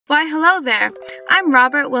Why, hello there. I'm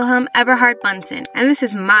Robert Wilhelm Eberhard Bunsen, and this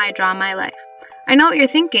is my Draw My Life. I know what you're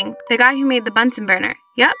thinking, the guy who made the Bunsen burner.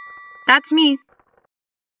 Yep, that's me.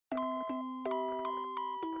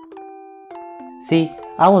 See,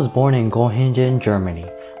 I was born in Göttingen, Germany.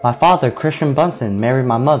 My father, Christian Bunsen, married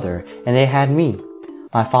my mother, and they had me.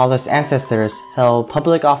 My father's ancestors held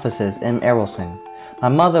public offices in Erelsen. My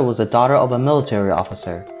mother was the daughter of a military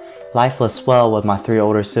officer. Life was swell with my 3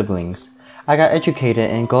 older siblings. I got educated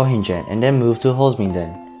in Göttingen and then moved to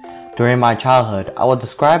Holzminden. During my childhood, I would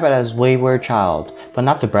describe it as wayward child, but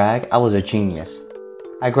not to brag, I was a genius.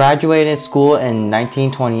 I graduated school in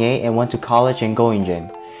 1928 and went to college in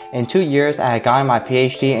Göttingen. In 2 years, I had gotten my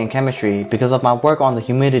PhD in chemistry because of my work on the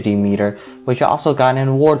humidity meter, which I also got an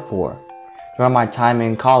award for. During my time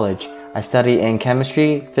in college, I studied in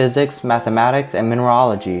chemistry, physics, mathematics, and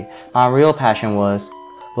mineralogy. My real passion was,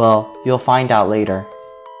 well, you'll find out later.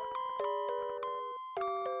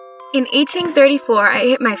 In 1834, I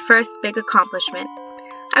hit my first big accomplishment.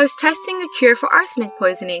 I was testing a cure for arsenic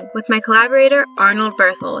poisoning with my collaborator Arnold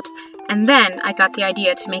Berthold, and then I got the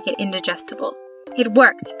idea to make it indigestible. It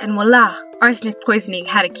worked, and voila, arsenic poisoning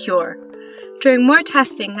had a cure. During more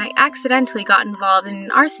testing, I accidentally got involved in an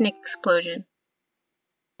arsenic explosion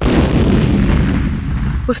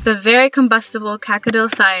with the very combustible cacodyl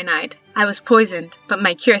cyanide. I was poisoned, but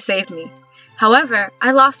my cure saved me. However,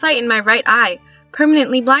 I lost sight in my right eye,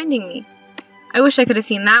 permanently blinding me. I wish I could have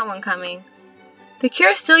seen that one coming. The cure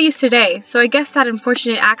is still used today, so I guess that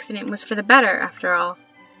unfortunate accident was for the better after all.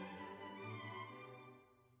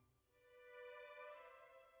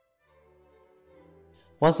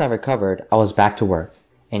 Once I recovered, I was back to work.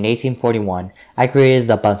 In 1841, I created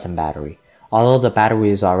the Bunsen battery. Although the battery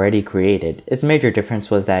was already created, its major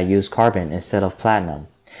difference was that I used carbon instead of platinum.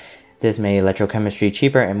 This made electrochemistry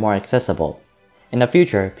cheaper and more accessible. In the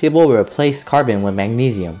future, people will replace carbon with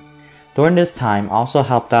magnesium. During this time, I also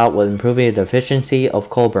helped out with improving the efficiency of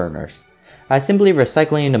coal burners. By simply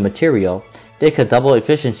recycling the material, they could double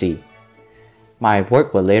efficiency. My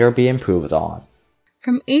work would later be improved on.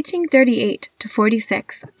 From 1838 to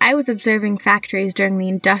 46, I was observing factories during the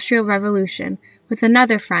Industrial Revolution with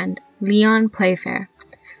another friend, Leon Playfair.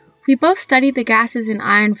 We both studied the gases in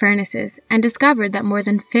iron furnaces and discovered that more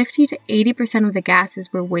than 50 to 80% of the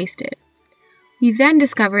gases were wasted. We then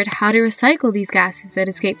discovered how to recycle these gases that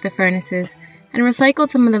escaped the furnaces and recycled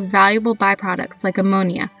some of the valuable byproducts like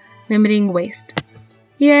ammonia, limiting waste.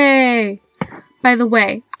 Yay! By the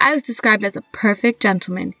way, I was described as a perfect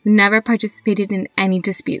gentleman who never participated in any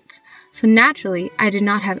disputes, so naturally I did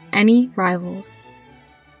not have any rivals.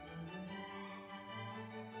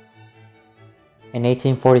 In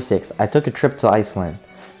 1846, I took a trip to Iceland.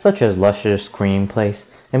 Such a luscious green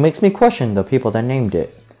place, it makes me question the people that named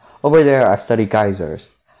it. Over there, I studied geysers.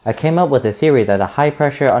 I came up with a theory that the high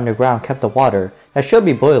pressure underground kept the water that should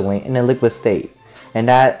be boiling in a liquid state, and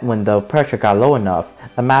that when the pressure got low enough,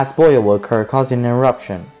 a mass boil would occur causing an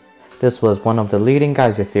eruption. This was one of the leading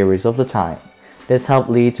geyser theories of the time. This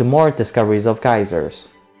helped lead to more discoveries of geysers.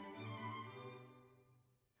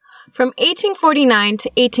 From 1849 to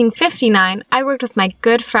 1859, I worked with my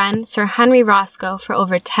good friend Sir Henry Roscoe for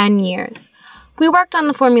over 10 years. We worked on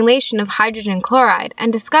the formulation of hydrogen chloride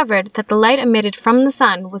and discovered that the light emitted from the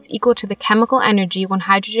sun was equal to the chemical energy when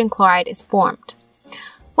hydrogen chloride is formed.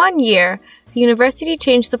 One year, the university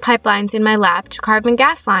changed the pipelines in my lab to carbon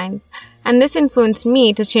gas lines, and this influenced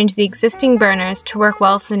me to change the existing burners to work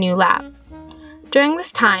well with the new lab. During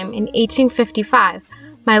this time, in 1855,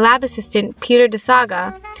 my lab assistant, Peter de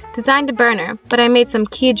Saga, designed a burner, but I made some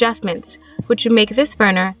key adjustments, which would make this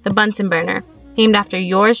burner the Bunsen burner, named after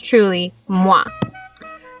yours truly, moi.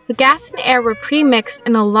 The gas and air were pre-mixed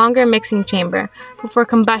in a longer mixing chamber before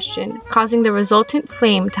combustion, causing the resultant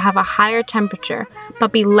flame to have a higher temperature,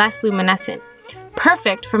 but be less luminescent.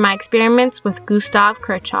 Perfect for my experiments with Gustav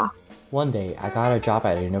Kirchhoff. One day, I got a job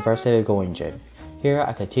at the University of Göttingen. Here,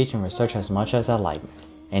 I could teach and research as much as I liked.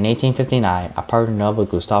 In 1859, I partnered up with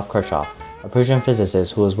Gustav Kirchhoff, a Prussian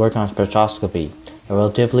physicist who was working on spectroscopy, a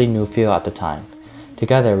relatively new field at the time.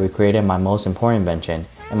 Together, we created my most important invention,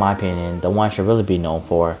 in my opinion, the one I should really be known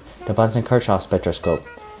for, the Bunsen-Kirchhoff spectroscope.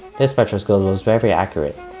 This spectroscope was very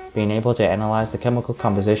accurate, being able to analyze the chemical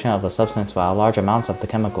composition of a substance by large amounts of the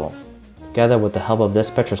chemical. Together with the help of this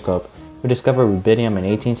spectroscope, we discovered rubidium in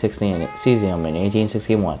 1860 and cesium in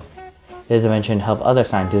 1861. This invention helped other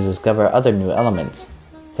scientists discover other new elements,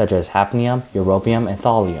 such as hafnium, europium, and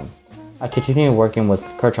thallium. I continued working with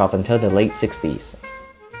Kirchhoff until the late 60s.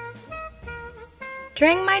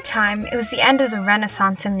 During my time, it was the end of the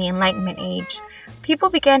Renaissance and the Enlightenment age. People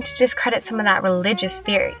began to discredit some of that religious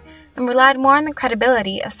theory and relied more on the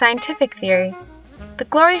credibility of scientific theory. the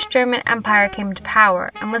glorious German Empire came to power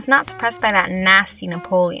and was not suppressed by that nasty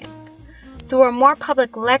Napoleon. There were more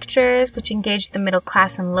public lectures, which engaged the middle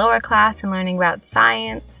class and lower class in learning about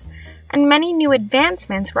science, and many new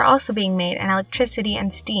advancements were also being made in electricity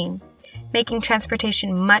and steam, making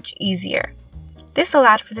transportation much easier. This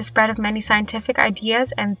allowed for the spread of many scientific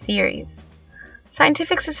ideas and theories.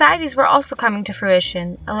 Scientific societies were also coming to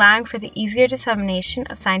fruition, allowing for the easier dissemination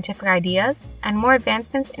of scientific ideas and more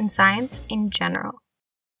advancements in science in general.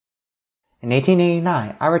 In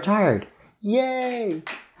 1889, I retired. Yay!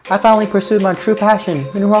 I finally pursued my true passion,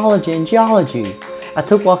 mineralogy and geology. I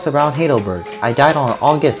took walks around Heidelberg. I died on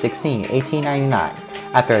August 16, 1899,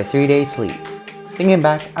 after a 3-day sleep. Thinking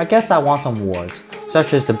back, I guess I won some awards,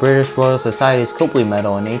 such as the British Royal Society's Copley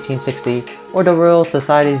Medal in 1860 or the Royal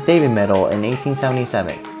Society's Davy Medal in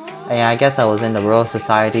 1877. And I guess I was in the Royal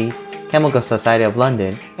Society, Chemical Society of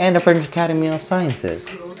London, and the French Academy of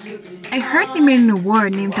Sciences. I heard they made an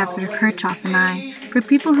award named after Kirchhoff and I for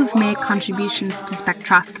people who've made contributions to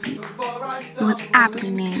spectroscopy. It was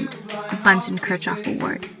aptly named the Bunsen-Kirchhoff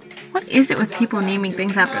Award. What is it with people naming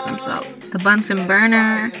things after themselves? The Bunsen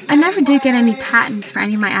burner? I never did get any patents for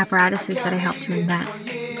any of my apparatuses that I helped to invent,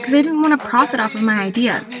 because I didn't want to profit off of my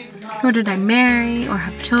ideas. Nor did I marry or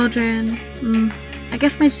have children. I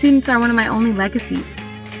guess my students are one of my only legacies.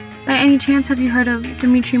 By any chance, have you heard of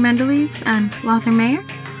Dmitri Mendeleev and Lothar Mayer?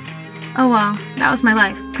 Oh well, that was my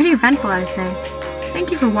life. Pretty eventful, I'd say.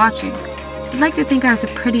 Thank you for watching. I'd like to think I was a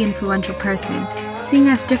pretty influential person, seeing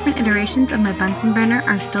as different iterations of my Bunsen burner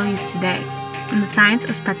are still used today, and the science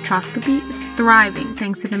of spectroscopy is thriving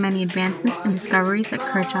thanks to the many advancements and discoveries that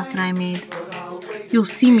Kirchhoff and I made. You'll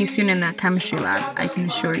see me soon in that chemistry lab, I can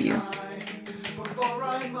assure you.